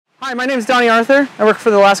Hi, my name is Donnie Arthur. I work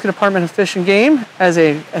for the Alaska Department of Fish and Game as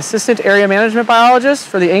an assistant area management biologist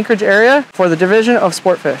for the Anchorage area for the Division of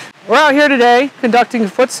Sport Fish. We're out here today conducting a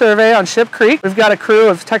foot survey on Ship Creek. We've got a crew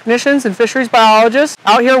of technicians and fisheries biologists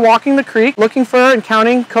out here walking the creek, looking for and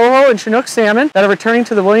counting coho and Chinook salmon that are returning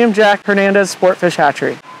to the William Jack Hernandez Sport Fish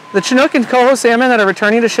Hatchery. The Chinook and coho salmon that are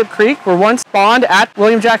returning to Ship Creek were once spawned at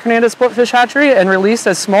William Jack Hernandez Sport Fish Hatchery and released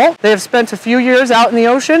as smolt. They have spent a few years out in the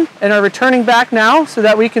ocean and are returning back now so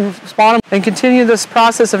that we can spawn them and continue this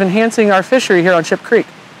process of enhancing our fishery here on Ship Creek.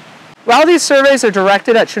 While these surveys are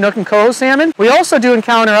directed at Chinook and coho salmon, we also do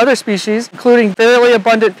encounter other species, including fairly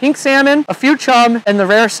abundant pink salmon, a few chum, and the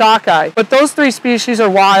rare sockeye. But those three species are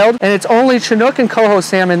wild, and it's only Chinook and coho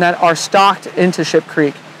salmon that are stocked into Ship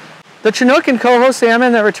Creek. The Chinook and coho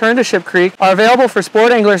salmon that return to Ship Creek are available for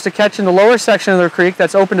sport anglers to catch in the lower section of the creek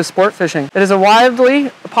that's open to sport fishing. It is a widely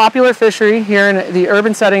popular fishery here in the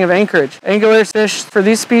urban setting of Anchorage. Anglers fish for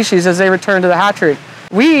these species as they return to the hatchery.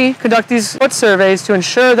 We conduct these foot surveys to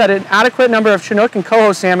ensure that an adequate number of Chinook and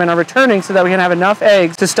coho salmon are returning so that we can have enough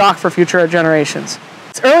eggs to stock for future generations.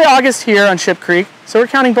 It's early August here on Ship Creek, so we're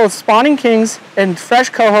counting both spawning kings and fresh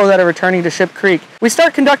coho that are returning to Ship Creek. We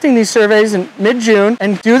start conducting these surveys in mid-June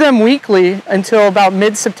and do them weekly until about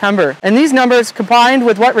mid-September. And these numbers, combined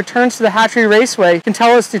with what returns to the hatchery raceway, can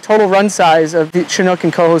tell us the total run size of the Chinook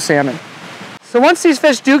and coho salmon. So once these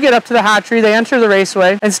fish do get up to the hatchery, they enter the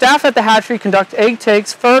raceway, and staff at the hatchery conduct egg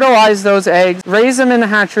takes, fertilize those eggs, raise them in the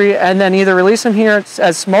hatchery, and then either release them here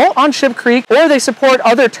as smolt on Ship Creek, or they support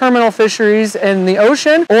other terminal fisheries in the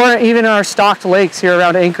ocean, or even our stocked lakes here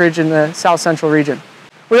around Anchorage in the south central region.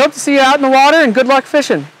 We hope to see you out in the water, and good luck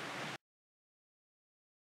fishing.